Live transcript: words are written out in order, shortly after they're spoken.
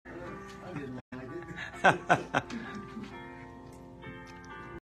When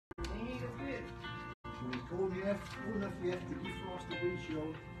it's cold enough, you have to defrost the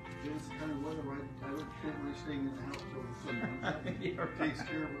windshield. Then it's the kind of weather I don't fit my staying in the house till the sun comes up. Takes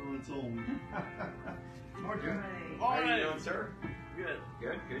care of it on its own. Morning. How How you you doing, doing, sir? Good.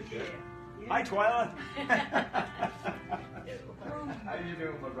 Good. Yeah. Hi, Twyla. How you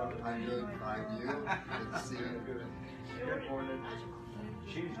doing, my brother? I'm doing fine, you? Good to see you. Good morning.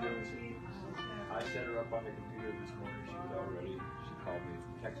 She's doing. I set her up on the computer this morning. She was all ready. She called me,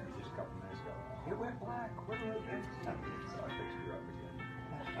 texted me just a couple minutes ago. It went black. What do I do? So I fixed her up again.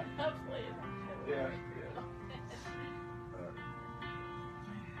 Hopefully. Yeah.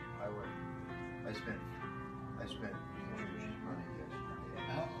 I spent church money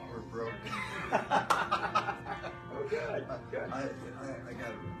yesterday. We're broke. Oh, good. I got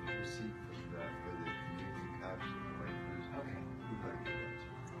a receipt for the community cups and the wafers. Okay. Who'd like to do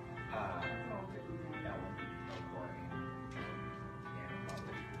that? Ellen, Corey, and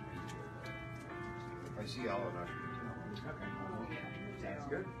probably. If I see all of us, you Okay. Sounds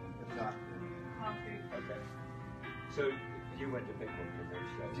good. If not, Okay. So you went to Pickle for their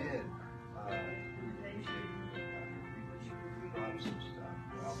show? did. Bought some stuff.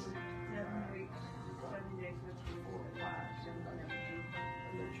 Well, 7 weeks, 7 days, 4 or 5.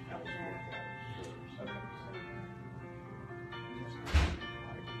 I'll let you know what Okay.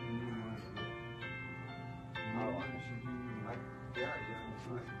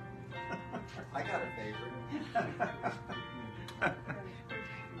 I got a favorite.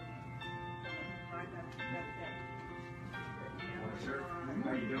 Sir,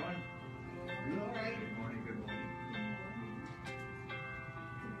 how you doing? Good. Good morning.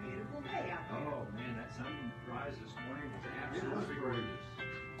 Beautiful day out there. Oh man, that sunrise this morning was absolutely gorgeous.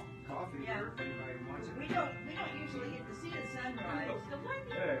 Coffee Yeah. here if anybody wants it. We don't usually get to see the sunrise. So what?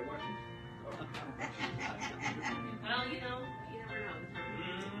 Hey, what's it? Well, you never know.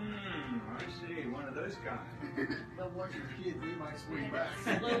 I see, one of those guys. But once your kid, we might swing back.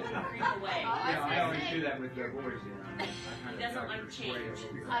 Slowly creep away. Yeah, I always do that with their boys, you know. He doesn't like change.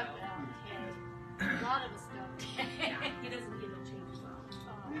 A lot of us don't. He doesn't handle change well.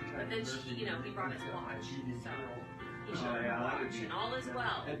 But then he brought his watch, so he showed her yeah, that would watch, be- and all is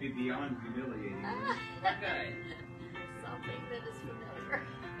well. That'd be beyond humiliating. We're good. Something that is familiar.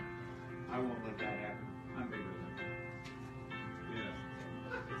 I won't let that happen. I'm bigger than that. Yeah.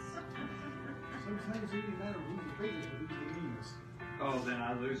 Sometimes it doesn't matter who's the biggest, but who's the meanest. Oh, then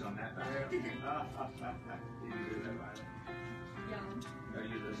I lose on that battle. You can do that battle. Yeah. Are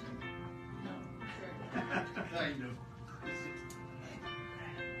you listening? No. I know.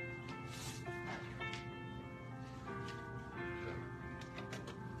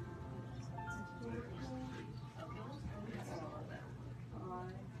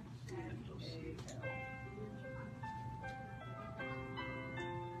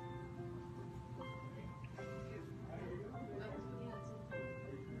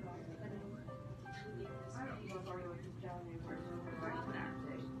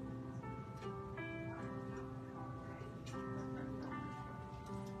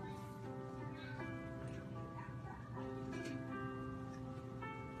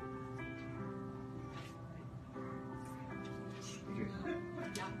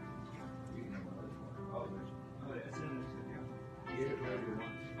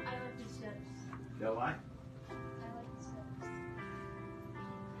 I like the steps. Del I? I like the steps.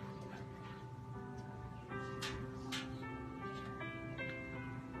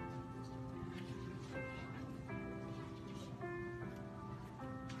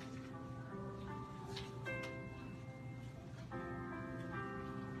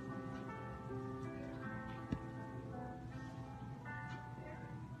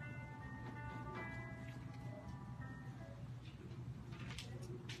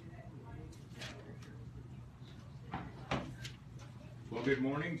 Well, good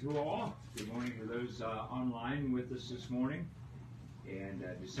morning to all. Good morning to those online with us this morning. And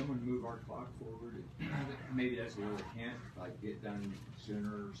did someone move our clock forward? Maybe that's a little hint, like get done sooner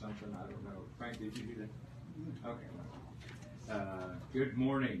or something. I don't know. Frank, did you do that? Okay. Good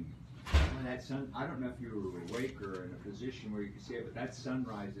morning. Well, that sun, I don't know if you were awake or in a position where you could see it, but that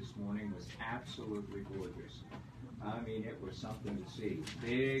sunrise this morning was absolutely gorgeous. I mean, it was something to see.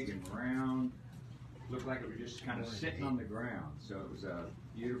 Big and round. Looked like it was just kind of sitting on the ground. So it was a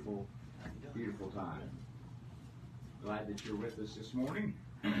beautiful, beautiful time. Glad that you're with us this morning.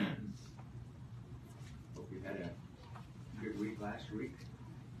 Hope you had a good week last week.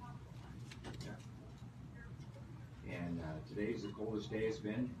 Yeah. And today's the coldest day it's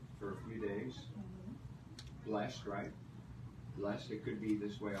been for a few days. Blessed, right? blessed. It could be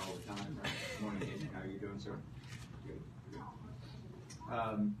this way all the time. Right? Good morning, Ed. How are you doing, sir? Good.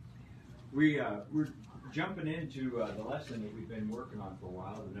 We're jumping into the lesson that we've been working on for a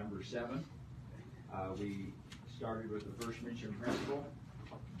while, the number 7. We started with the first mentioned principle,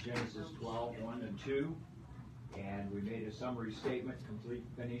 Genesis 12, 1 and 2, and we made a summary statement, complete,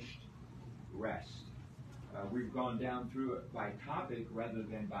 finished, rest. We've gone down through it by topic rather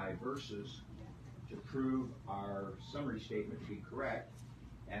than by verses to prove our summary statement to be correct,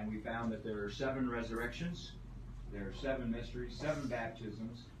 and we found that there are 7 resurrections, there are 7 mysteries, 7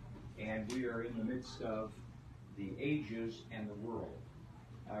 baptisms, and we are in the midst of the ages and the world.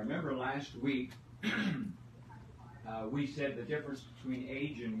 I remember last week we said the difference between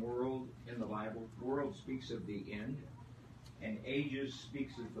age and world in the Bible. World speaks of the end, and ages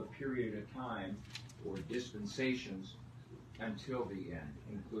speaks of the period of time or dispensations until the end,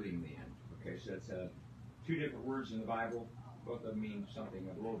 including the end. Okay, so that's 2 different words in the Bible. Both of them mean something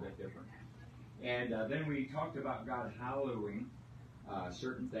a little bit different. And then we talked about God hallowing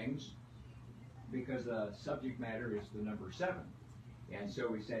certain things because the subject matter is the number 7. And so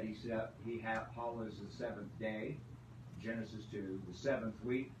we said he hallows the 7th day, Genesis 2, the 7th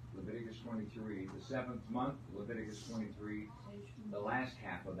week, Leviticus 23, the 7th month, Leviticus 23, the last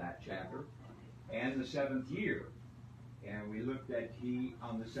half of that chapter, and the 7th year. And we looked at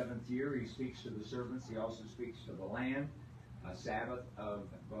on the 7th year, he speaks to the servants, he also speaks to the land, a Sabbath of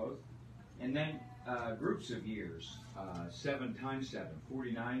both. And then groups of years, 7 times 7,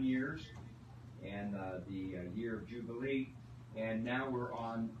 49 years, and the year of Jubilee. And now we're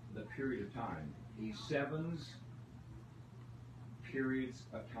on the period of time. He 7s periods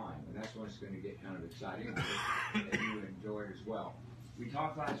of time, and that's when it's going to get kind of exciting, and you enjoy it as well. We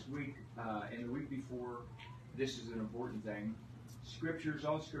talked last week and the week before. This is an important thing.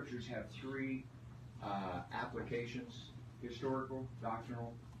 All scriptures have 3 applications: historical,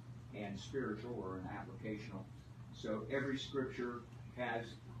 doctrinal, and spiritual, or an applicational. So every scripture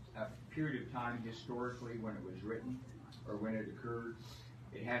has a period of time historically when it was written or when it occurred.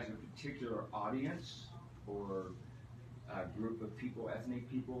 It has a particular audience or a group of people, ethnic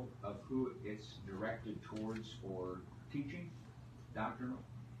people, of who it's directed towards for teaching, doctrinal.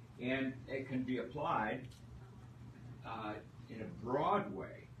 And it can be applied in a broad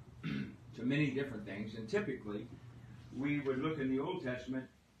way to many different things. And typically, we would look in the Old Testament,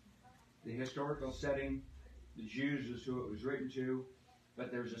 the historical setting, the Jews is who it was written to,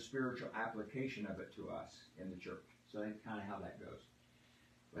 but there's a spiritual application of it to us in the church. So that's kind of how that goes.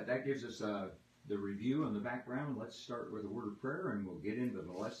 But that gives us the review and the background. Let's start with a word of prayer, and we'll get into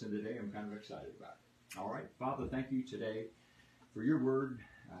the lesson today. I'm kind of excited about it. All right. Father, thank you today for your word,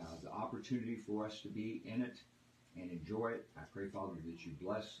 the opportunity for us to be in it and enjoy it. I pray, Father, that you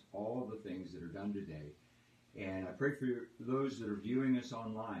bless all the things that are done today. And I pray for those that are viewing us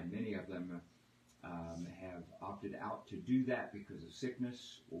online. Many of them have opted out to do that because of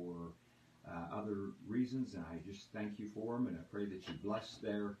sickness or other reasons, and I just thank you for them, and I pray that you bless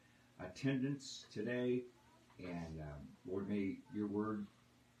their attendance today, and Lord, may your word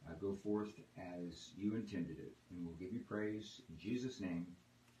go forth as you intended it, and we'll give you praise in Jesus' name.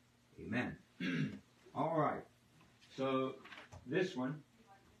 Amen. All right, so this one,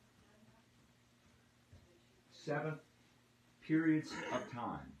 7 periods of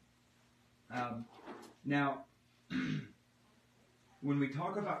time. Now, when we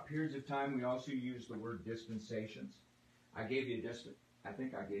talk about periods of time, we also use the word dispensations. I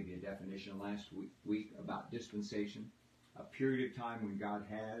think I gave you a definition last week about dispensation, a period of time when God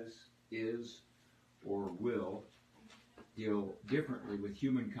has, is, or will deal differently with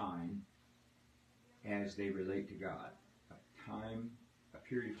humankind as they relate to God. A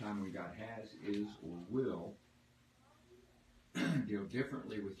period of time when God has, is, or will deal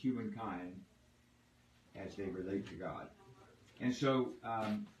differently with humankind as they relate to God. And so,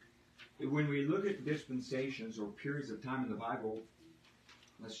 when we look at dispensations or periods of time in the Bible,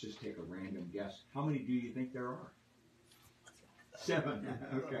 let's just take a random guess. How many do you think there are? 7.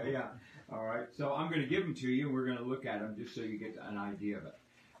 Okay, yeah. All right. So I'm going to give them to you, and we're going to look at them just so you get an idea of it.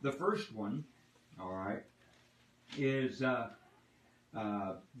 The first one, all right, is the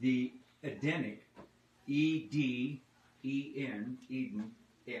Edenic, E-D-E-N, Eden,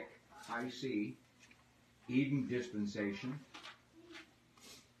 I-C, Eden dispensation.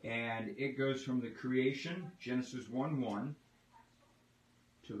 And it goes from the creation, Genesis 1:1,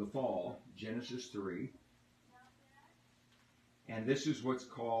 to the fall, Genesis 3. And this is what's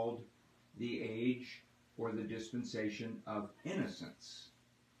called the age or the dispensation of innocence.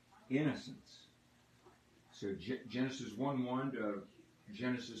 Innocence. So Genesis 1:1 to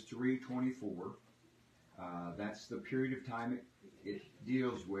Genesis 3:24. That's the period of time it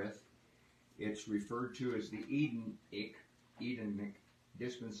deals with. It's referred to as the Edenic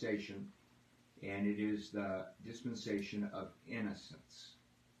dispensation, and it is the dispensation of innocence.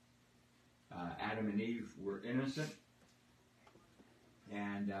 Adam and Eve were innocent,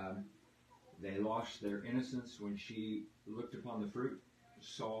 and they lost their innocence when she looked upon the fruit,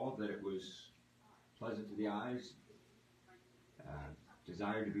 saw that it was pleasant to the eyes,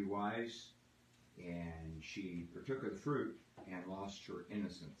 desired to be wise, and she partook of the fruit and lost her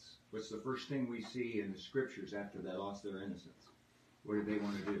innocence. What's the first thing we see in the scriptures after they lost their innocence? What did they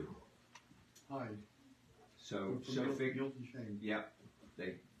want to do? Hide. So Guilt and shame. Yep.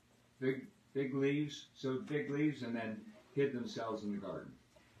 They fig leaves, sowed fig leaves, and then hid themselves in the garden.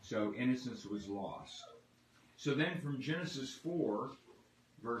 So innocence was lost. So then from Genesis 4,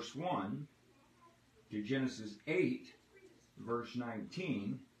 verse 1, to Genesis 8, verse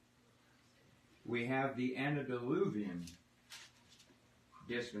 19, we have the antediluvian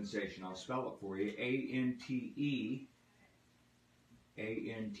dispensation. I'll spell it for you. A-N-T-E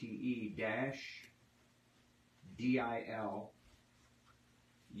dash D-I-L-U-V-I-A-N.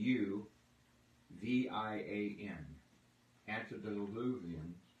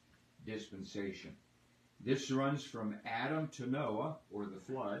 Antediluvian dispensation. This runs from Adam to Noah, or the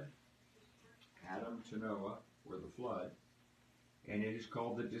flood. Adam to Noah, or the flood. And it is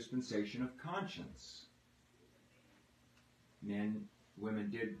called the dispensation of conscience. Women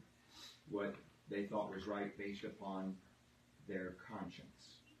did what they thought was right based upon their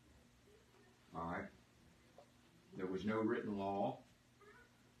conscience. All right? There was no written law.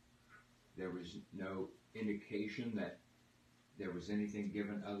 There was no indication that there was anything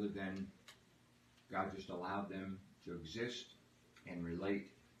given other than God just allowed them to exist and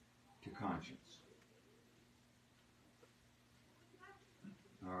relate to conscience.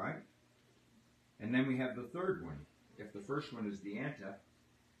 All right? And then we have the third one. If the first one is the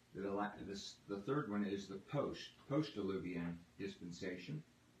the third one is the post-diluvian dispensation.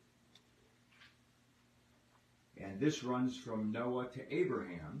 And this runs from Noah to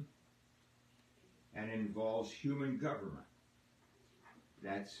Abraham and involves human government.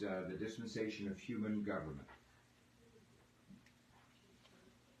 That's the dispensation of human government.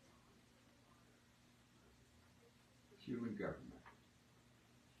 Human government.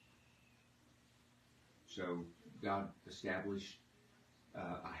 So God established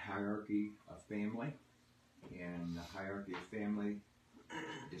a hierarchy of family, and the hierarchy of family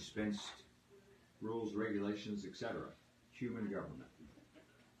dispensed rules, regulations, etc. Human government.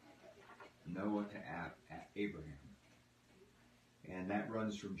 Noah to Abraham. And that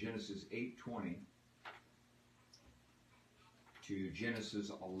runs from Genesis 8:20 to Genesis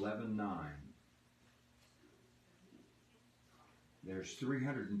 11:9. There's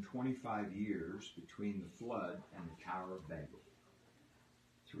 325 years between the flood and the Tower of Babel.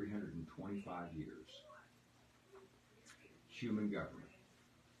 325 years. Human government.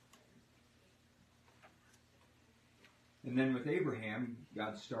 And then with Abraham,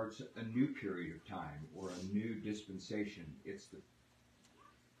 God starts a new period of time, or a new dispensation. It's the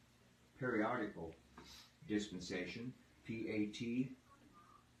periodical dispensation,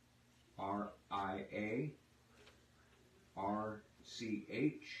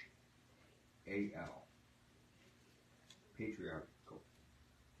 P-A-T-R-I-A-R-C-H-A-L. Patriarchal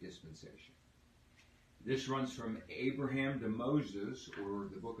dispensation. This runs from Abraham to Moses, or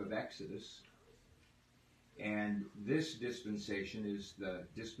the book of Exodus. And this dispensation is the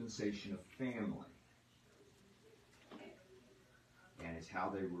dispensation of family. And it's how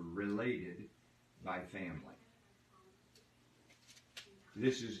they were related by family.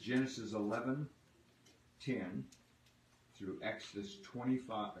 This is Genesis 11:10 through Exodus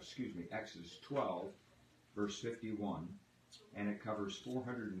 12, verse 51, and it covers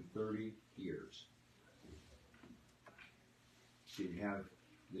 430 years. So you have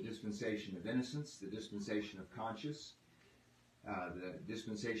the dispensation of innocence, the dispensation of conscience, the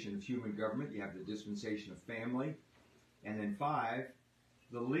dispensation of human government, you have the dispensation of family, and then 5,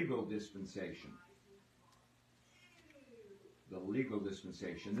 the legal dispensation. The legal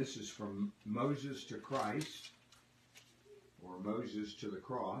dispensation. This is from Moses to Christ, or Moses to the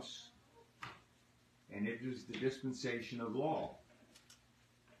cross, and it is the dispensation of law.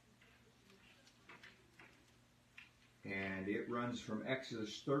 And it runs from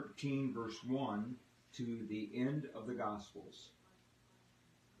Exodus 13, verse 1 to the end of the Gospels.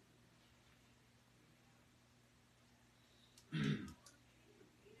 The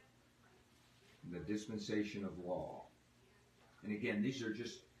dispensation of law. And again, these are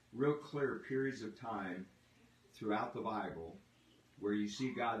just real clear periods of time throughout the Bible where you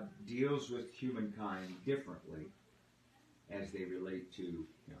see God deals with humankind differently, as they relate to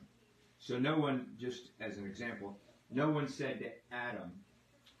him. So no one, just as an example, no one said to Adam,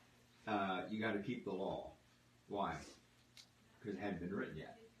 you got to keep the law. Why? Because it hadn't been written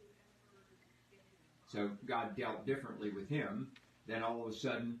yet. So God dealt differently with him. Then all of a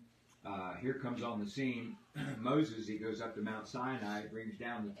sudden, here comes on the scene Moses. He goes up to Mount Sinai, brings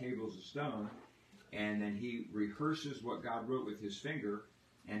down the tables of stone, and then he rehearses what God wrote with his finger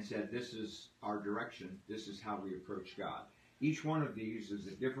and said, this is our direction. This is how we approach God. Each one of these is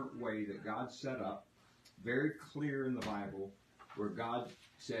a different way that God set up, very clear in the Bible, where God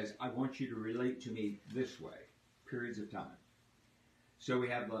says, I want you to relate to me this way, periods of time. So we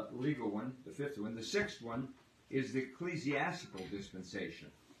have the legal one, the fifth one. The sixth one is the ecclesiastical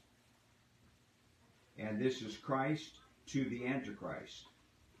dispensation. And this is Christ to the Antichrist.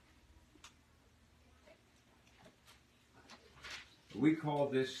 We call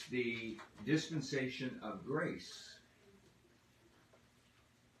this the dispensation of grace.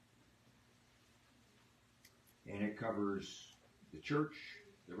 And it covers the church,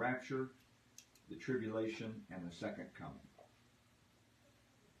 the rapture, the tribulation, and the second coming.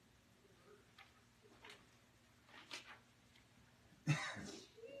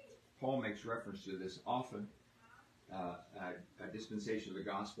 Paul makes reference to this often. A dispensation of the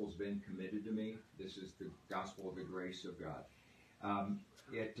gospel has been committed to me. This is the gospel of the grace of God.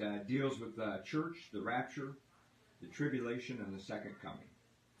 It deals with the church, the rapture, the tribulation, and the second coming.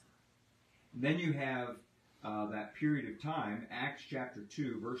 And then you have that period of time, Acts chapter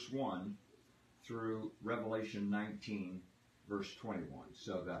 2, verse 1, through Revelation 19, verse 21.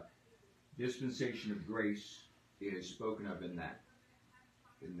 So the dispensation of grace is spoken of in that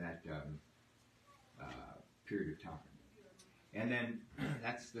period of time. And then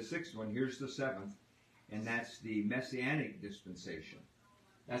that's the sixth one. Here's the seventh, and that's the Messianic dispensation.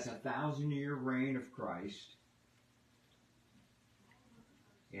 That's 1,000-year reign of Christ,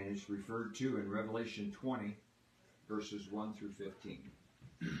 and it's referred to in Revelation 20, verses 1 through 15.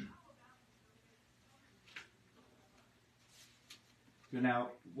 So now,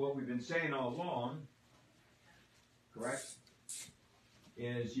 what we've been saying all along, correct,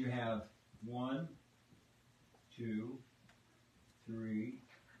 is you have 1, 2, 3,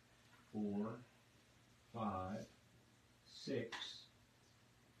 4, 5, 6,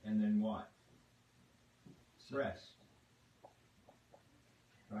 and then what? Rest.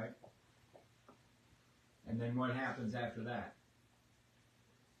 Right? And then what happens after that?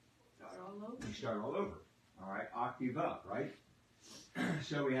 Start all over. You start all over. All right, octave up, right?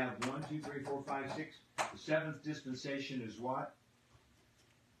 So we have 1, 2, 3, 4, 5, 6. The seventh dispensation is what?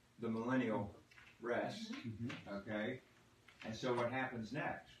 The millennial rest. Okay? And so what happens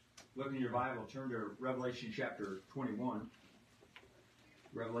next? Look in your Bible, turn to Revelation chapter 21.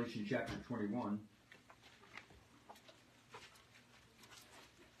 Revelation chapter 21.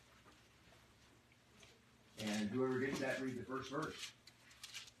 And whoever gets that, read the first verse.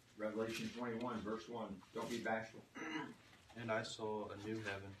 Revelation 21, verse 1. Don't be bashful. And I saw a new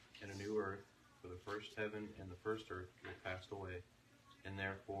heaven and a new earth, for the first heaven and the first earth were passed away, and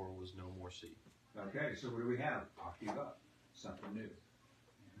therefore was no more sea. Okay, so what do we have? Octave up. Something new.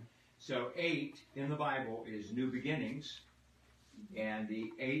 So 8 in the Bible is new beginnings, and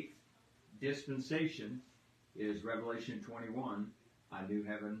the 8th dispensation is Revelation 21, a new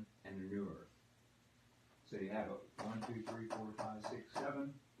heaven and a new earth. So you have a 1, 2, 3, 4, 5, 6,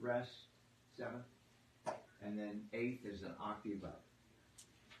 7, rest, 7, and then 8th is an octave up.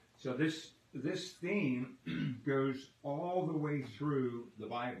 So this theme goes all the way through the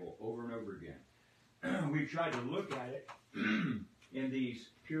Bible over and over again. We've tried to look at it in these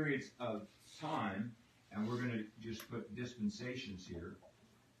periods of time, and we're going to just put dispensations here.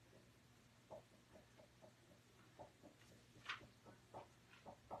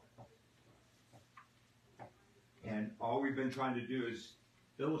 And all we've been trying to do is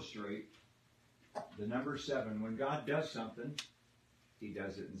illustrate the number 7. When God does something, He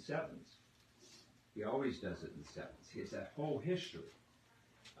does it in sevens. He always does it in sevens. He has that whole history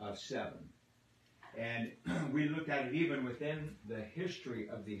of 7. And we looked at it even within the history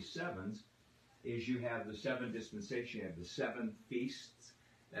of these sevens, is you have the 7 dispensations, you have the 7 feasts.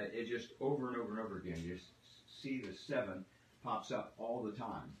 It just over and over and over again, you see the 7 pops up all the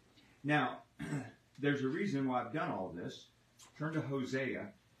time. Now, there's a reason why I've done all this. Turn to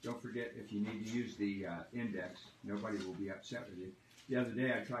Hosea. Don't forget, if you need to use the index, nobody will be upset with you. The other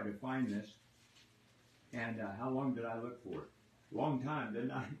day I tried to find this, and how long did I look for it? Long time,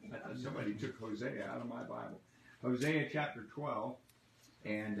 didn't I? Somebody took Hosea out of my Bible. Hosea chapter 12,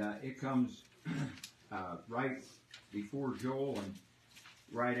 and it comes right before Joel and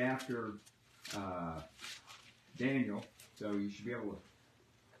right after Daniel. So you should be able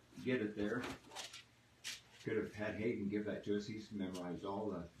to get it there. Could have had Hayden give that to us. He's memorized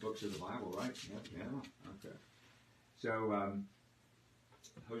all the books of the Bible, right? Yep, yeah. Okay. So,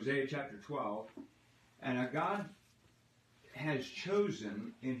 Hosea chapter 12. And God has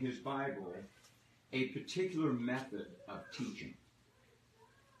chosen in his Bible a particular method of teaching.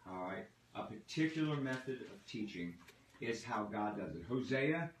 All right? A particular method of teaching is how God does it.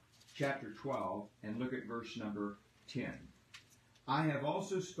 Hosea chapter 12, and look at verse number 10. I have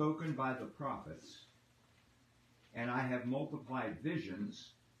also spoken by the prophets, and I have multiplied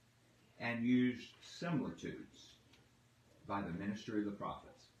visions and used similitudes by the ministry of the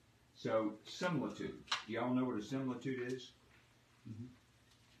prophets. So, similitude. Do y'all know what a similitude is?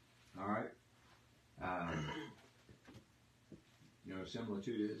 Mm-hmm. All right. You know what a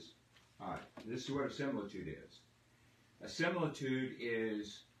similitude is? All right. This is what a similitude is. A similitude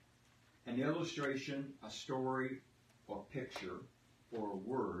is an illustration, a story, or picture, or a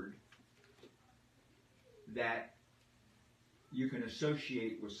word that you can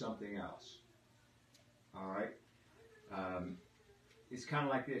associate with something else. All right? It's kind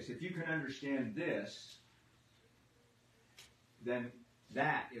of like this. If you can understand this, then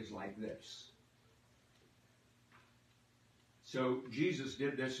that is like this. So Jesus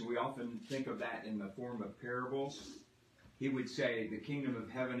did this, and we often think of that in the form of parables. He would say, the kingdom of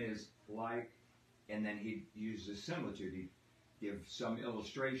heaven is like, and then he'd use a similitude. He'd give some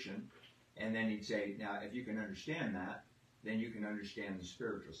illustration, and then he'd say, now, if you can understand that, then you can understand the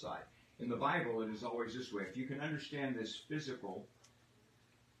spiritual side. In the Bible, it is always this way. If you can understand this physical,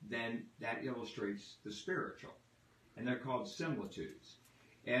 then that illustrates the spiritual. And they're called similitudes.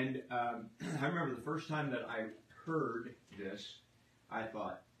 And I remember the first time that I heard this, I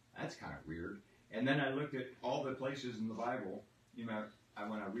thought, that's kind of weird. And then I looked at all the places in the Bible. You know,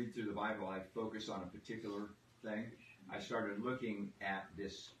 when I read through the Bible, I focus on a particular thing. I started looking at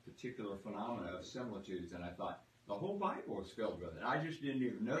this particular phenomena of similitudes, and I thought, the whole Bible is filled with it. I just didn't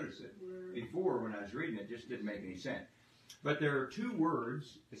even notice it before when I was reading it. It just didn't make any sense. But there are two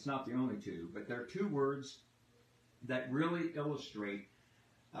words, it's not the only two, but there are two words that really illustrate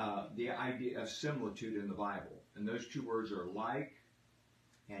the idea of similitude in the Bible. And those two words are like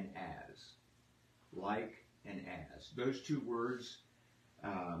and as. Like and as. Those two words,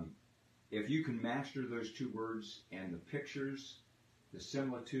 if you can master those two words and the pictures, the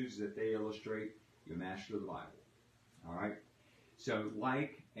similitudes that they illustrate, you master the Bible. All right? So,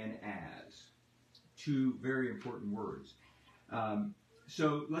 like and as. Two very important words.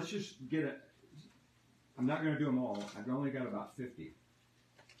 So, let's just get I'm not going to do them all. I've only got about 50.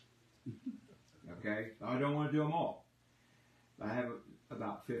 Okay? I don't want to do them all. I have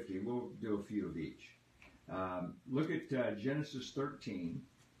about 50. We'll do a few of each. Look at Genesis 13.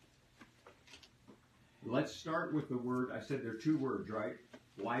 Let's start with the word. I said there are two words, right?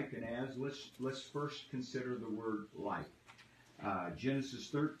 Like and as. Let's first consider the word like. Genesis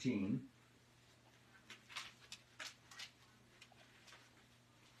 13.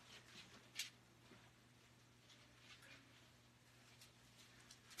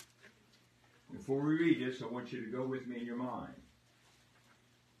 Before we read this, I want you to go with me in your mind.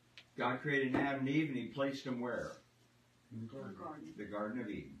 God created Adam and Eve, and he placed them where? In the garden. The Garden of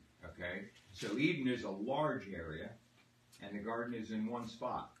Eden. Okay? So Eden is a large area, and the garden is in one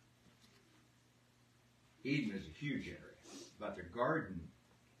spot. Eden is a huge area. But the Garden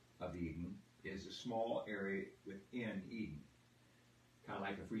of Eden is a small area within Eden. Kind of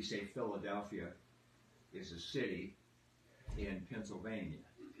like if we say Philadelphia is a city in Pennsylvania.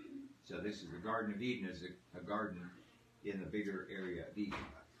 So this is the Garden of Eden, is a garden in the bigger area of Eden.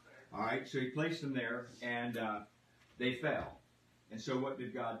 All right, so he placed them there, and they fell. And so what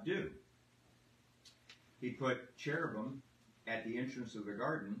did God do? He put cherubim at the entrance of the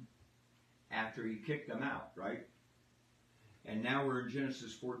garden after he kicked them out, right? And now we're in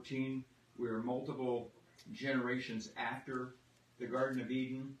Genesis 14. We're multiple generations after the Garden of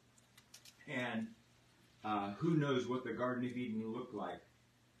Eden. And who knows what the Garden of Eden looked like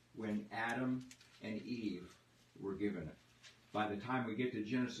when Adam and Eve were given it. By the time we get to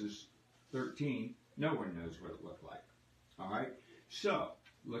Genesis 13, no one knows what it looked like. All right? So,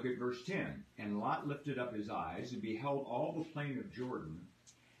 look at verse 10. And Lot lifted up his eyes and beheld all the plain of Jordan,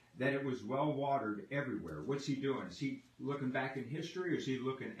 that it was well watered everywhere. What's he doing? Is he looking back in history, or is he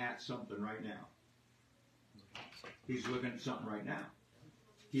looking at something right now? He's looking at something right now.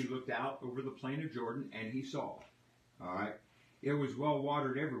 He looked out over the plain of Jordan, and he saw. All right? It was well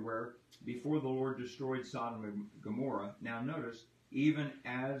watered everywhere before the Lord destroyed Sodom and Gomorrah. Now notice, even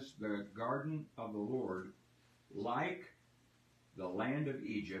as the garden of the Lord, like the land of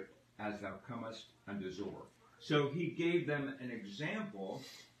Egypt, as thou comest unto Zor. So he gave them an example.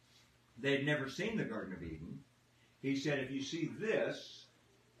 They'd never seen the Garden of Eden. He said, if you see this,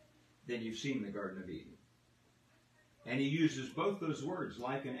 then you've seen the Garden of Eden. And he uses both those words,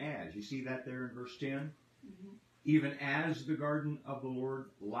 like and as. You see that there in verse 10? Mm-hmm. Even as the garden of the Lord,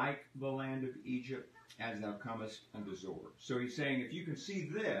 like the land of Egypt, as thou comest unto Zor. So he's saying, if you can see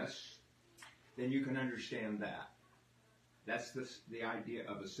this, then you can understand that. That's the idea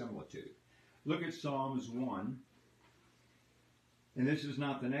of a similitude. Look at Psalms 1. And this is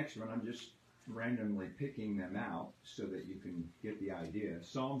not the next one. I'm just randomly picking them out so that you can get the idea.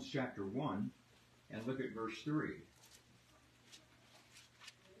 Psalms chapter 1, and look at verse 3.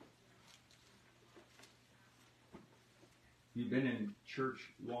 You've been in church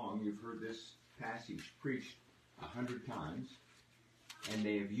long. You've heard this passage preached 100 times. And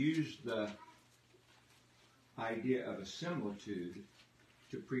they have used the idea of a similitude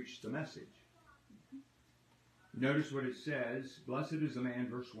to preach the message. Notice what it says. Blessed is the man,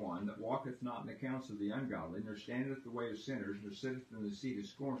 verse 1, that walketh not in the counsel of the ungodly, nor standeth the way of sinners, nor sitteth in the seat of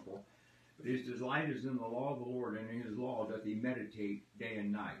scornful. But his delight is in the law of the Lord, and in his law doth he meditate day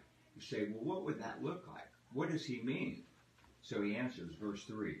and night. You say, well, what would that look like? What does he mean? So he answers, verse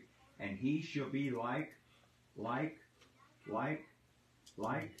 3, and he shall be like.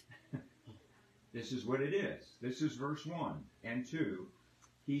 This is what it is. This is verse 1 and 2.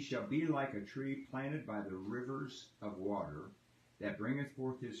 He shall be like a tree planted by the rivers of water, that bringeth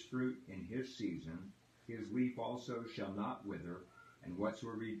forth his fruit in his season. His leaf also shall not wither, and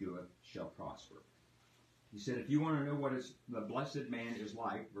whatsoever he doeth shall prosper. He said, if you want to know what the blessed man is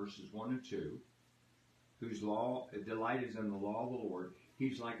like, verses 1 and 2, whose delight is in the law of the Lord,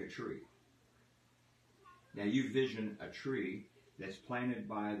 he's like a tree. Now you vision a tree that's planted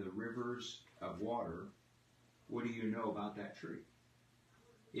by the rivers of water. What do you know about that tree?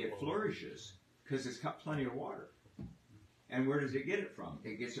 It flourishes because it's got plenty of water. And where does it get it from?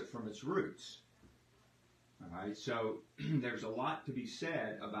 It gets it from its roots. All right, so there's a lot to be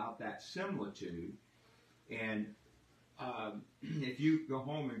said about that similitude. And if you go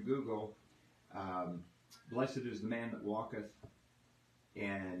home and Google, blessed is the man that walketh,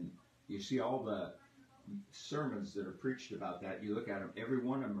 and you see all the sermons that are preached about that, you look at them, every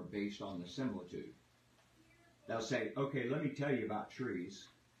one of them are based on the similitude. They'll say, okay, let me tell you about trees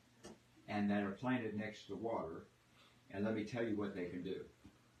and that are planted next to water, and let me tell you what they can do.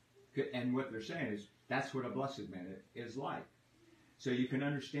 And what they're saying is, that's what a blessed man is like. So you can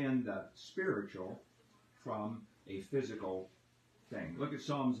understand the spiritual from a physical thing. Look at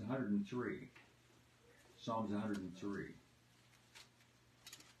Psalms 103. Psalms 103.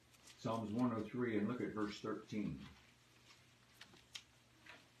 Psalms 103, and look at verse 13.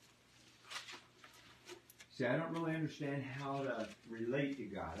 See, I don't really understand how to relate to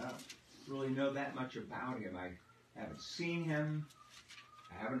God. I don't really know that much about him. I haven't seen him.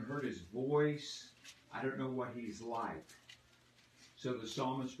 I haven't heard his voice. I don't know what he's like. So the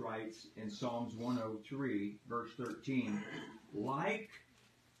psalmist writes in Psalms 103, verse 13, like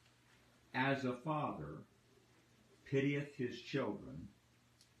as a father pitieth his children,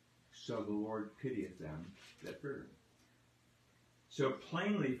 so the Lord pitieth them that fear him. So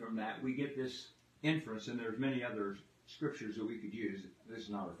plainly from that, we get this inference, and there's many other scriptures that we could use. This is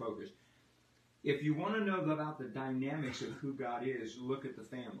not our focus. If you want to know about the dynamics of who God is, look at the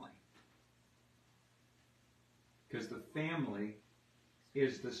family. Because the family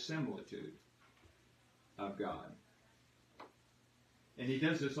is the similitude of God. And he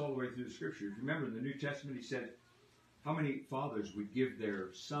does this all the way through the scriptures. Remember, in the New Testament, he said, how many fathers would give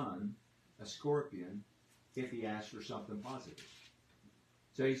their son a scorpion if he asked for something positive?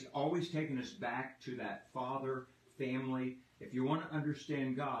 So he's always taking us back to that father, family. If you want to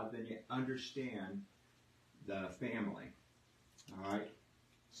understand God, then you understand the family. All right?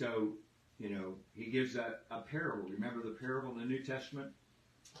 So, he gives a parable. Remember the parable in the New Testament?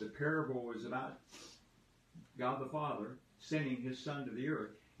 The parable was about God the Father sending his son to the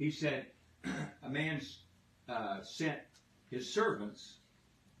earth. He said, a man sent his servants,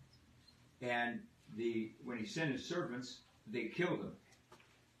 and when he sent his servants, they killed him.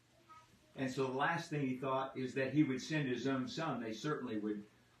 And so the last thing he thought is that he would send his own son. They certainly would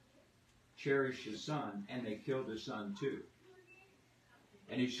cherish his son, and they killed his son too.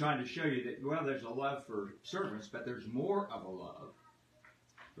 And he's trying to show you that, well, there's a love for servants, but there's more of a love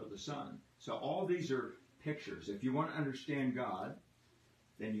for the son. So all these are pictures. If you want to understand God,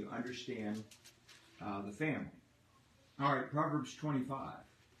 then you understand the family. All right, Proverbs 25.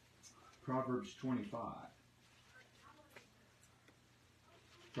 Proverbs 25.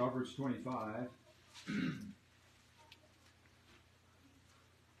 Proverbs 25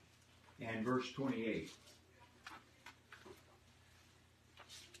 and verse 28.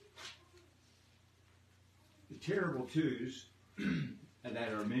 terrible twos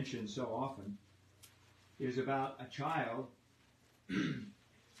that are mentioned so often is about a child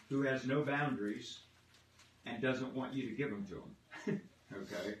who has no boundaries and doesn't want you to give them to them.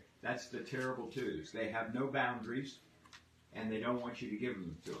 Okay? That's the terrible twos. They have no boundaries and they don't want you to give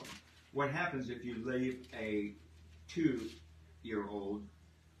them to them. What happens if you leave a 2-year-old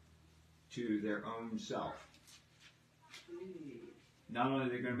to their own self? Not only are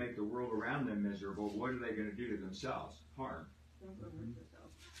they going to make the world around them miserable, what are they going to do to themselves? Harm.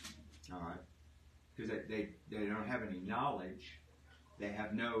 All right? Because they don't have any knowledge. They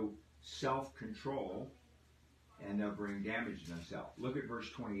have no self-control, and they'll bring damage to themselves. Look at verse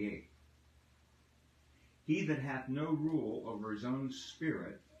 28. He that hath no rule over his own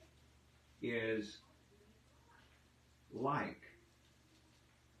spirit is like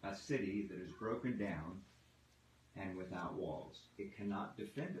a city that is broken down and without walls. It cannot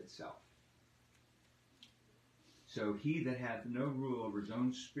defend itself. So he that hath no rule over his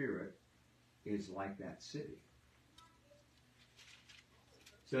own spirit is like that city.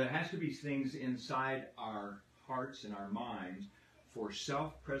 So there has to be things inside our hearts and our minds for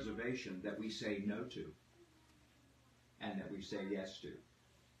self-preservation that we say no to and that we say yes to.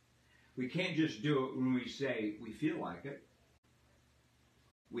 We can't just do it when we say we feel like it.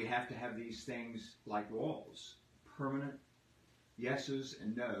 We have to have these things like walls, permanent yeses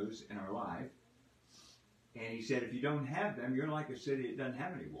and nos in our life. And he said, if you don't have them, you're like a city that doesn't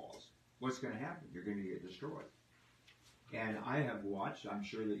have any walls. What's going to happen? You're going to get destroyed. And I have watched, I'm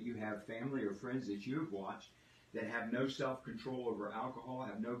sure that you have family or friends that you have watched that have no self-control over alcohol,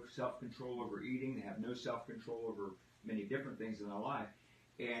 have no self-control over eating, they have no self-control over many different things in their life,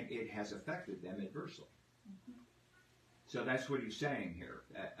 and it has affected them adversely. So that's what he's saying here.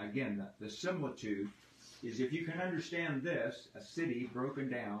 Again, the similitude is if you can understand this, a city broken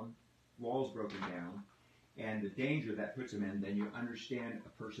down, walls broken down, and the danger that puts them in, then you understand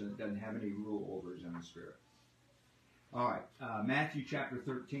a person that doesn't have any rule over his own spirit. All right, Matthew chapter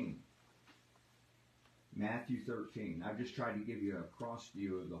 13. Matthew 13. I've just tried to give you a cross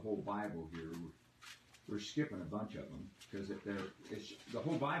view of the whole Bible here. We're skipping a bunch of them because the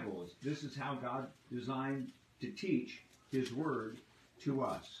whole Bible this is how God designed to teach His Word to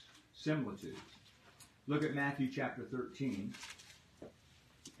us. Similitudes. Look at Matthew chapter 13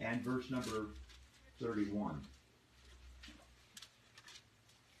 and verse number 31.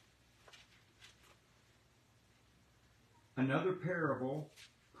 Another parable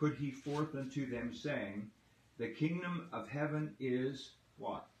put he forth unto them, saying, the kingdom of heaven is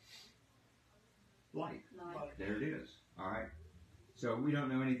what? Light. There it is. All right. So we don't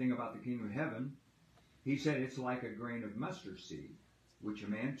know anything about the kingdom of heaven. He said it's like a grain of mustard seed, which a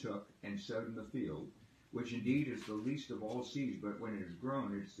man took and sowed in the field, which indeed is the least of all seeds, but when it is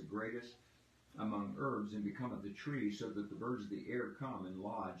grown, it is the greatest among herbs, and becometh a tree, so that the birds of the air come and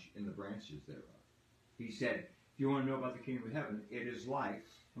lodge in the branches thereof. He said, if you want to know about the kingdom of heaven, it is like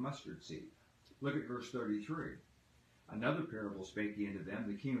a mustard seed. Look at verse 33. Another parable spake he unto them,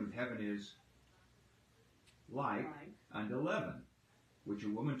 the kingdom of heaven is like unto leaven, which a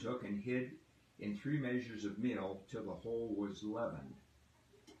woman took and hid in 3 measures of meal till the whole was leavened.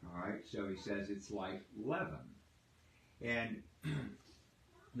 All right, so he says it's like leaven. And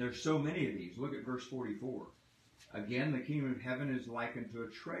there's so many of these. Look at verse 44. Again, the kingdom of heaven is like unto a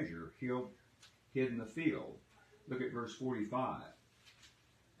treasure hid in the field. Look at verse 45.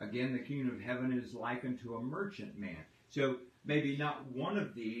 Again, the kingdom of heaven is like unto a merchant man. So maybe not one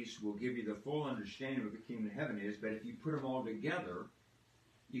of these will give you the full understanding of what the kingdom of heaven is, but if you put them all together,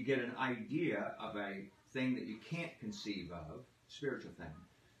 you get an idea of a thing that you can't conceive of, spiritual thing,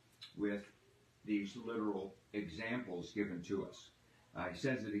 with these literal examples given to us. He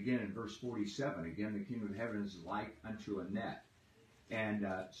says it again in verse 47. Again, the kingdom of heaven is like unto a net. And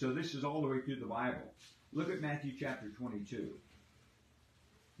so this is all the way through the Bible. Look at Matthew chapter 22.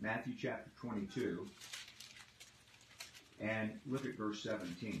 Matthew chapter 22. And look at verse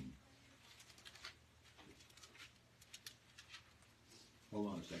 17. Hold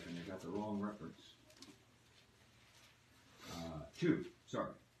on a second. I got the wrong reference. 2.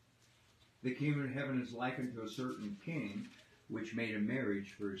 Sorry. The kingdom of heaven is likened to a certain king which made a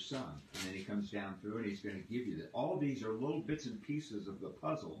marriage for his son. And then he comes down through and he's going to give you that. All these are little bits and pieces of the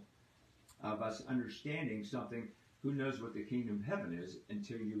puzzle of us understanding something. Who knows what the kingdom of heaven is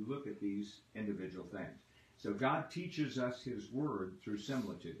until you look at these individual things. So God teaches us His Word through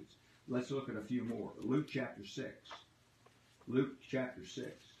similitudes. Let's look at a few more. Luke chapter 6. Luke chapter 6.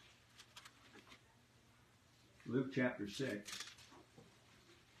 Luke chapter 6.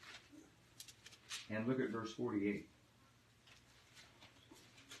 And look at verse 48.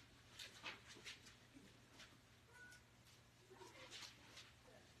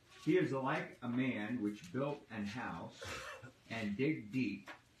 He is like a man which built an house and digged deep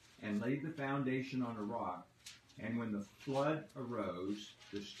and laid the foundation on a rock. And when the flood arose,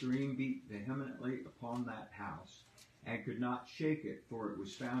 the stream beat vehemently upon that house and could not shake it, for it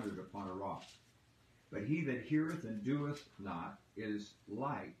was founded upon a rock. But he that heareth and doeth not is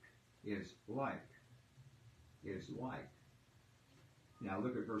like. Now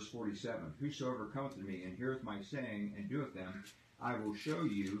look at verse 47. Whosoever cometh to me and heareth my saying and doeth them, I will show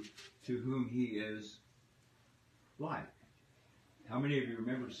you to whom he is like. How many of you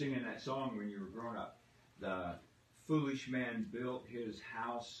remember singing that song when you were growing up? The foolish man built his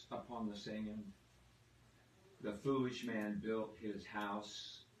house upon the sand. The foolish man built his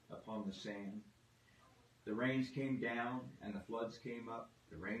house upon the sand. The rains came down and the floods came up.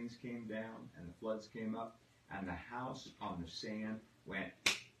 The rains came down and the floods came up. And the house on the sand went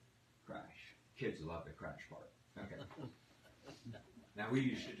crash. Kids love the crash part. Okay. Now we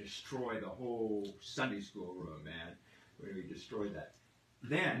used to destroy the whole Sunday school room, man. We destroyed that.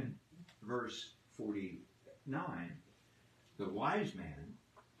 Then, verse 49, the wise man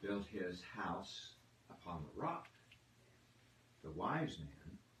built his house upon the rock. The wise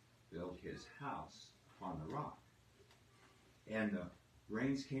man built his house upon the rock. And the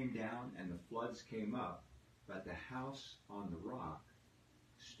rains came down and the floods came up, but the house on the rock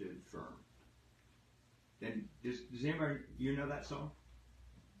stood firm. Then, does anybody, you know that song?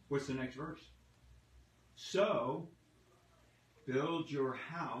 What's the next verse? So, build your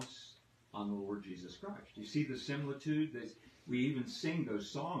house on the Lord Jesus Christ. You see the similitude? We even sing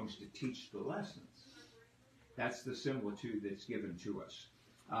those songs to teach the lessons. That's the similitude that's given to us.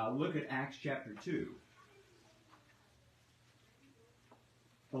 Look at Acts chapter 2.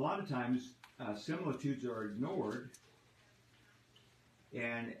 A lot of times, similitudes are ignored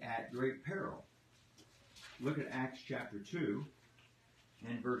and at great peril. Look at Acts chapter 2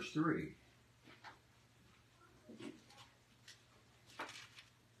 and verse 3.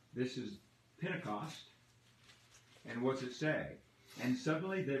 This is Pentecost. And what's it say? And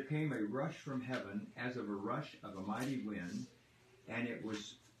suddenly there came a rush from heaven as of a rush of a mighty wind, and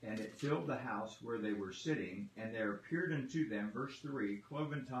it filled the house where they were sitting, and there appeared unto them, verse 3,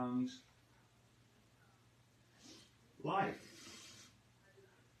 cloven tongues like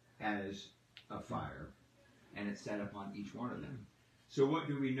as of fire, and it sat upon each one of them. So what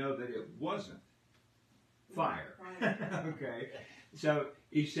do we know that it wasn't? Fire. Okay. So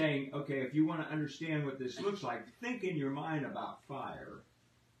he's saying, okay, if you want to understand what this looks like, think in your mind about fire.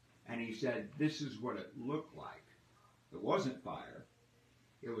 And he said, this is what it looked like. It wasn't fire.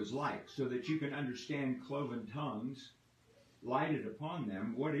 It was light. So that you can understand cloven tongues lighted upon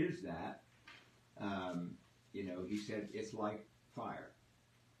them. What is that? He said, it's like fire.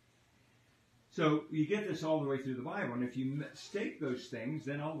 So you get this all the way through the Bible. And if you mistake those things,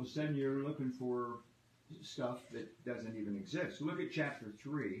 then all of a sudden you're looking for stuff that doesn't even exist. Look at chapter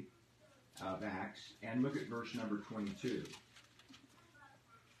 3 of Acts and look at verse number 22.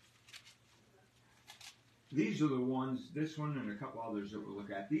 These are the ones, this one and a couple others that we'll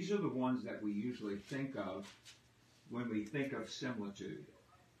look at, these are the ones that we usually think of when we think of similitude.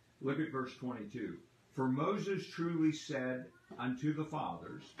 Look at verse 22. For Moses truly said unto the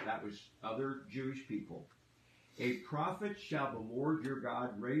fathers, that was other Jewish people, a prophet shall the Lord your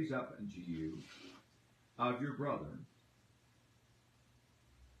God raise up unto you of your brethren,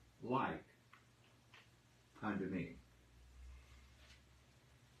 like unto me.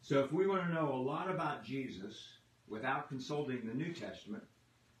 So if we want to know a lot about Jesus without consulting the New Testament,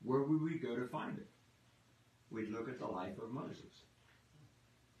 where would we go to find it? We'd look at the life of Moses.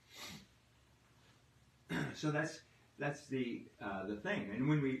 So that's the thing. And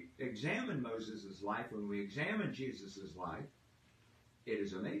when we examine Moses' life, when we examine Jesus' life, it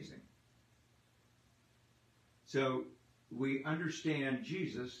is amazing. So we understand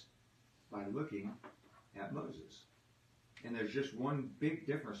Jesus by looking at Moses. And there's just one big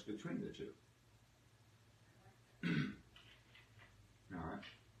difference between the two. All right.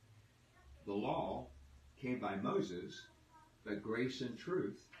 The law came by Moses, but grace and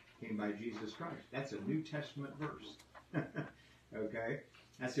truth came by Jesus Christ. That's a New Testament verse. Okay?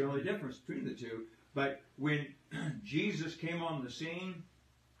 That's the only difference between the two. But when Jesus came on the scene,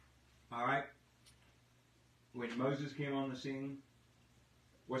 all right, when Moses came on the scene,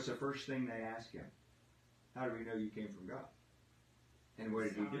 what's the first thing they asked him? How do we know you came from God? And what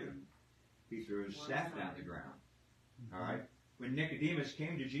did he do? He threw his staff down the ground. All right? When Nicodemus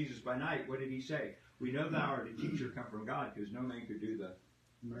came to Jesus by night, what did he say? We know thou art a teacher come from God, because no man could do the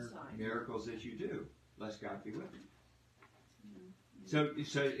miracles that you do, lest God be with you. So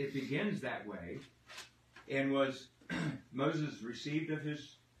it begins that way. And was Moses received of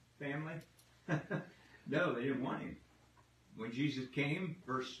his family? No, they didn't want him. When Jesus came,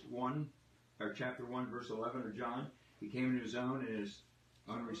 verse 1, or chapter 1, verse 11 of John, he came into his own and his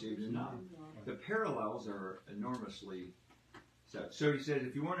own received him not. The parallels are enormously such. So he says,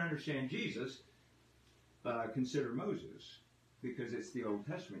 if you want to understand Jesus, consider Moses, because it's the Old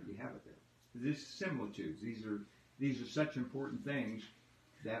Testament. You have it there. These similitudes, these are such important things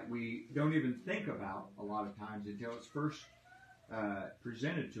that we don't even think about a lot of times until it's first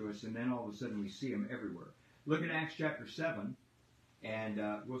presented to us, and then all of a sudden we see them everywhere. Look at Acts chapter 7, and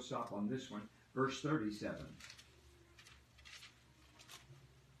we'll stop on this one, verse 37.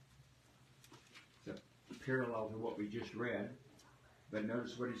 It's a parallel to what we just read, but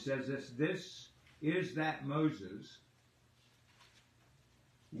notice what he says. This is that Moses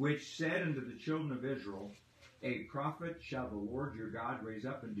which said unto the children of Israel, a prophet shall the Lord your God raise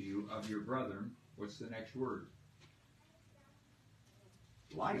up unto you of your brethren. What's the next word?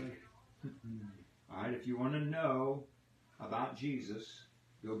 Like. All right, if you want to know about Jesus,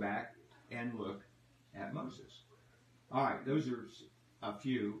 go back and look at Moses. All right, those are a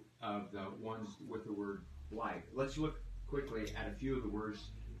few of the ones with the word like. Let's look quickly at a few of the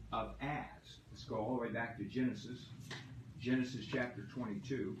words of as. Let's go all the way back to Genesis. Genesis chapter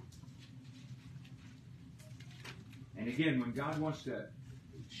 22. And again, when God wants to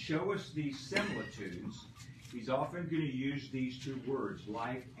show us these similitudes, he's often going to use these two words,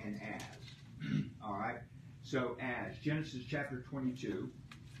 like and as. All right? So, as. Genesis chapter 22.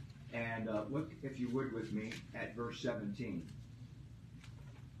 And look, if you would, with me at verse 17.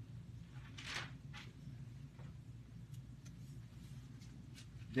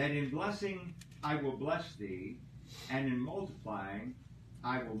 That in blessing I will bless thee, and in multiplying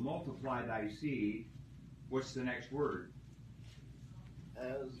I will multiply thy seed. What's the next word?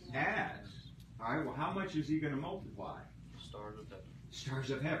 As. All right, well, how much is he going to multiply? Stars of heaven.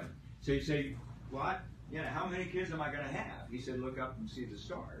 Stars of heaven. So you say, what? Yeah, how many kids am I going to have? He said, look up and see the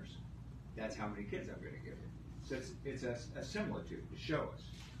stars. That's how many kids I'm going to give you. So it's a similitude to show us.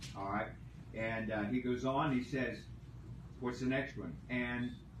 All right? And he goes on, he says, what's the next one?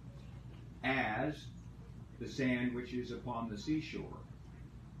 And as the sand which is upon the seashore.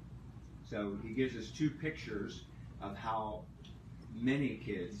 So he gives us two pictures of how many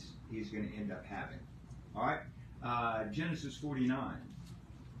kids he's going to end up having. All right? Genesis 49.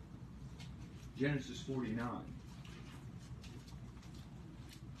 Genesis 49.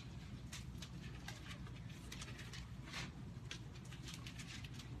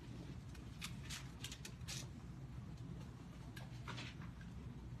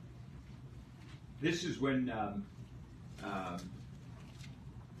 This is when,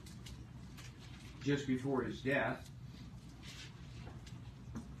 just before his death,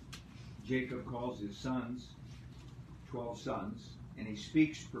 Jacob calls his sons, 12 sons, and he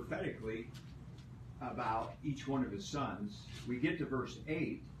speaks prophetically about each one of his sons. We get to verse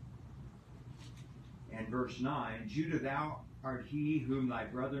 8 and verse 9. Judah, thou art he whom thy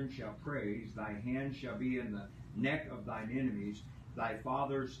brethren shall praise. Thy hand shall be in the neck of thine enemies. Thy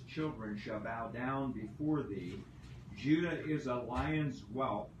father's children shall bow down before thee. Judah is a lion's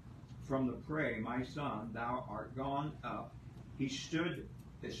whelp from the prey. My son, thou art gone up. He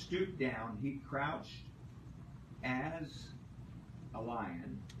stooped down. He crouched as a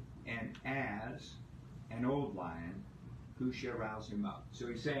lion, and as an old lion, who shall rouse him up? So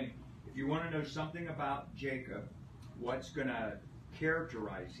he's saying, if you want to know something about Jacob, what's going to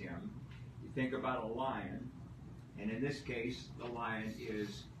characterize him, you think about a lion, and in this case, the lion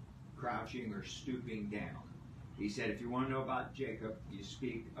is crouching or stooping down. He said, if you want to know about Jacob, you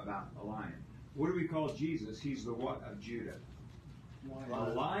speak about a lion. What do we call Jesus? He's the what of Judah? The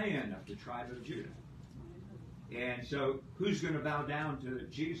lion of the tribe of Judah. And so, who's going to bow down to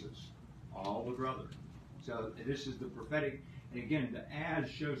Jesus? All the brethren. So, this is the prophetic. And again, the as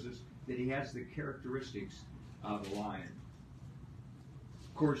shows us that he has the characteristics of a lion.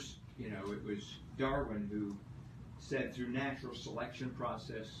 Of course, you know, it was Darwin who said through natural selection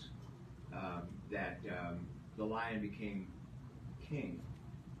process that the lion became king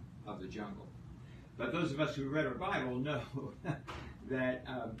of the jungle. But those of us who read our Bible know that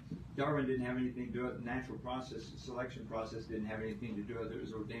Darwin didn't have anything to do with it. The natural process, the selection process didn't have anything to do with it. It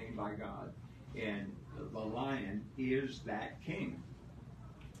was ordained by God. And the lion is that king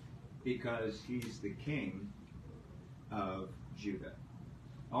because he's the king of Judah.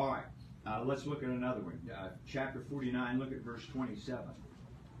 All right, let's look at another one. Chapter 49, look at verse 27.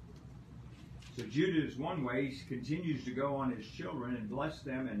 So Judah is one way. He continues to go on his children and bless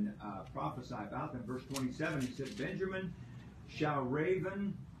them and prophesy about them. Verse 27, he said, Benjamin shall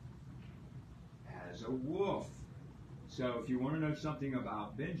raven as a wolf. So if you want to know something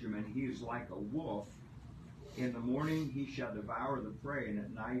about Benjamin, he is like a wolf. In the morning he shall devour the prey, and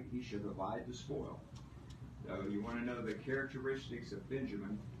at night he shall divide the spoil. So you want to know the characteristics of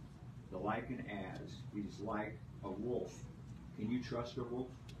Benjamin, the like and as. He's like a wolf. Can you trust a wolf?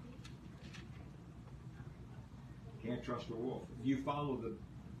 Can't trust a wolf. If you follow the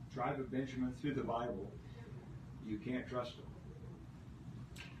tribe of Benjamin through the Bible, you can't trust them.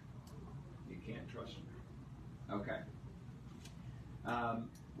 You can't trust them. Okay.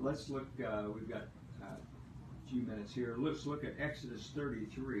 Let's look, we've got a few minutes here. Let's look at Exodus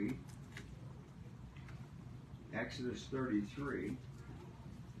 33. Exodus 33.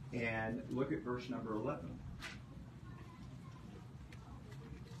 And look at verse number 11.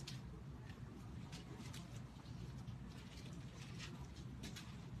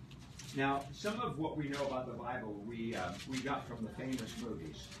 Now, some of what we know about the Bible, we got from the famous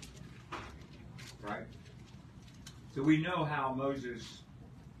movies, right? So we know how Moses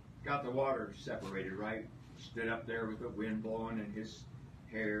got the water separated, right? Stood up there with the wind blowing in his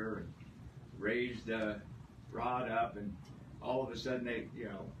hair and raised the rod up, and all of a sudden they,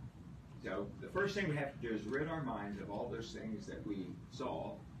 so the first thing we have to do is rid our minds of all those things that we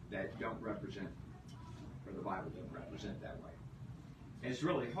saw that don't represent, or the Bible doesn't represent that way. And it's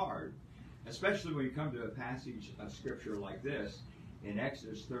really hard, especially when you come to a passage of Scripture like this in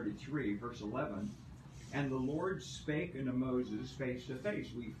Exodus 33, verse 11. And the Lord spake unto Moses face to face.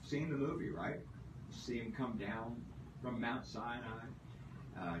 We've seen the movie, right? You see him come down from Mount Sinai.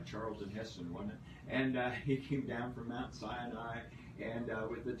 Charlton Heston, wasn't it? And he came down from Mount Sinai and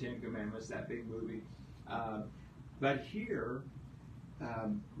with the Ten Commandments, that big movie. But here,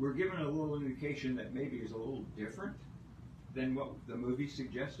 we're given a little indication that maybe is a little different than what the movie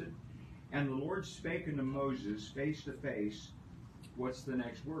suggested. And the Lord spake unto Moses face to face. What's the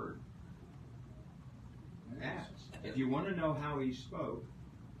next word? As. If you want to know how he spoke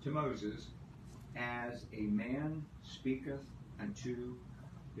to Moses, as a man speaketh unto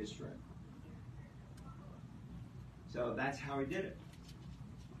his friend. So that's how he did it.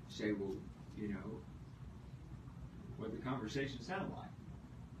 You say, well, what the conversation sounded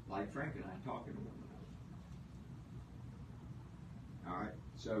like Frank and I talking to one another. All right.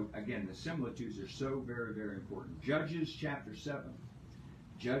 So again, the similitudes are so very, very important. Judges chapter 7.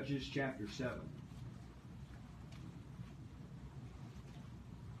 Judges chapter 7.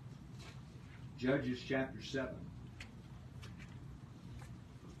 Judges chapter 7.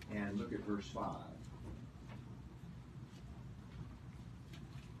 And look at verse 5.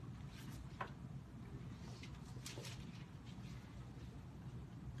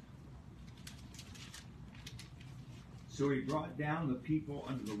 So he brought down the people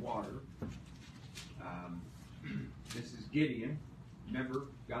under the water. This is Gideon. Remember,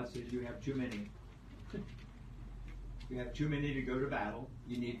 God says you have too many. You have too many to go to battle.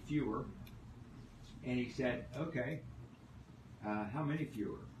 You need fewer. And he said, okay, how many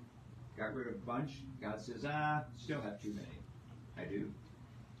fewer? Got rid of a bunch. God says, still have too many. I do.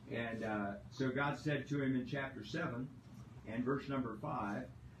 And so God said to him in chapter 7 and verse number 5,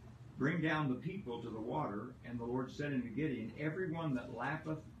 bring down the people to the water. And the Lord said unto Gideon, every one that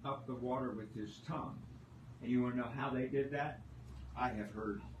lappeth up the water with his tongue. And you want to know how they did that? I have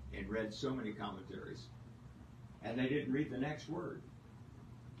heard and read so many commentaries. And they didn't read the next word.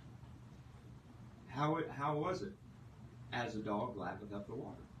 How was it? As a dog lappeth up the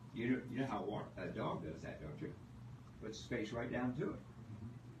water. You know how a dog does that, don't you? Puts his face right down to it.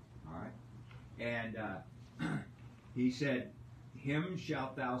 All right. And he said, him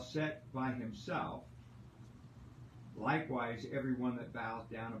shalt thou set by himself. Likewise, everyone that bows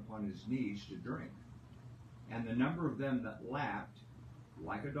down upon his knees to drink. And the number of them that lapped,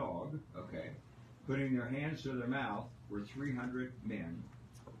 like a dog, okay, putting their hands to their mouth, were 300 men.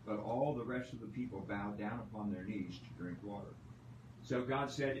 But all the rest of the people bowed down upon their knees to drink water. So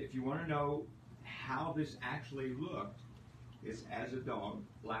God said, if you want to know how this actually looked, it's as a dog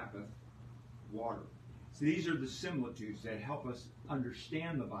lappeth water. So these are the similitudes that help us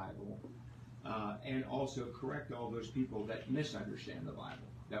understand the Bible and also correct all those people that misunderstand the Bible,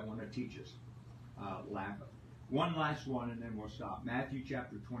 that want to teach us lappeth. One last one and then we'll stop. Matthew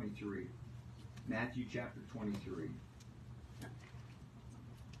chapter 23. Matthew chapter 23.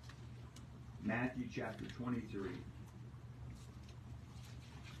 Matthew chapter 23.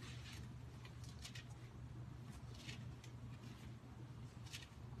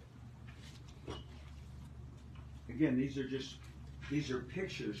 Again, these are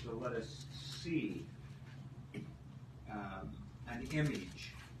pictures to let us see an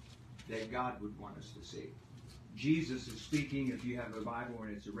image that God would want us to see. Jesus is speaking. If you have a Bible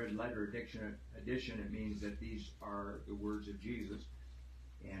and it's a red letter edition, it means that these are the words of Jesus.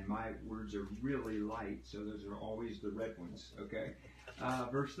 And my words are really light, so those are always the red ones, okay?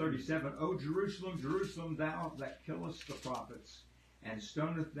 Verse 37, O Jerusalem, Jerusalem, thou that killest the prophets, and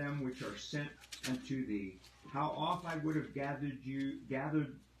stoneth them which are sent unto thee, how oft I would have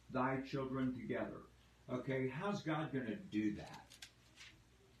gathered thy children together. Okay, how's God going to do that?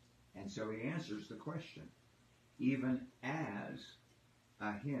 And so he answers the question. Even as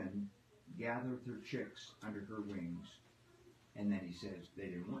a hen gathereth her chicks under her wings. And then he says they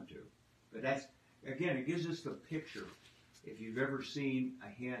didn't want to. But that's, again, it gives us the picture. If you've ever seen a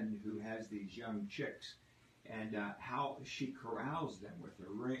hen who has these young chicks, and how she corrals them with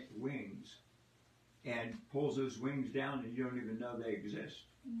her wings, and pulls those wings down, and you don't even know they exist.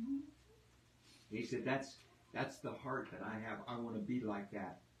 Mm-hmm. He said, that's the heart that I have. I want to be like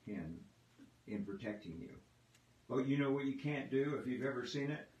that hen in protecting you. But you know what you can't do, if you've ever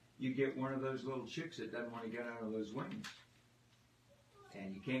seen it? You get one of those little chicks that doesn't want to get out of those wings.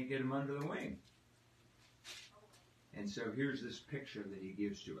 And you can't get them under the wing. And so here's this picture that he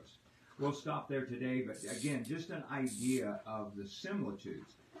gives to us. We'll stop there today, but again, just an idea of the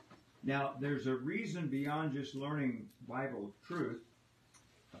similitudes. Now, there's a reason beyond just learning Bible truth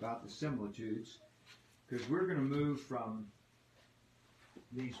about the similitudes, because we're going to move from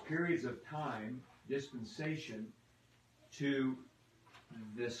these periods of time, dispensation, to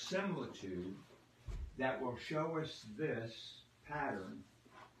the similitude that will show us this pattern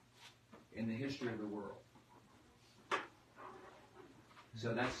in the history of the world.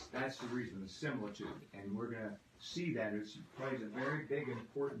 So that's the reason, the similitude. And we're going to see that it plays a very big,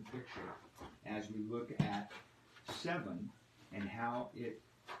 important picture as we look at 7 and how it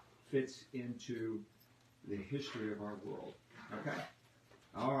fits into the history of our world. Okay?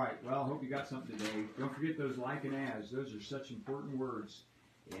 All right. Well, I hope you got something today. Don't forget those like and as. Those are such important words.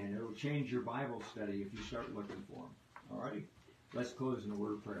 And it will change your Bible study if you start looking for them. All righty? Let's close in a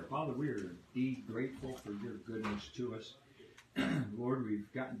word of prayer. Father, we are indeed grateful for your goodness to us. Lord, we've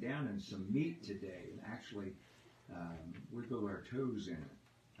gotten down in some meat today, and actually wiggled our toes in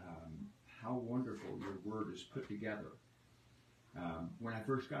it. How wonderful your word is put together. When I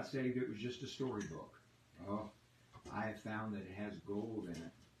first got saved, it was just a storybook. Oh, I have found that it has gold in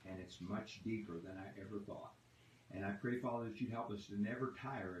it, and it's much deeper than I ever thought. And I pray, Father, that you'd help us to never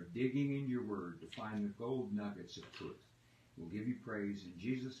tire of digging in your word to find the gold nuggets of truth. We'll give you praise in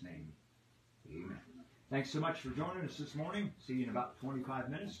Jesus' name. Amen. Thanks so much for joining us this morning. See you in about 25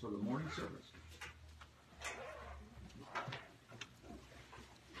 minutes for the morning service.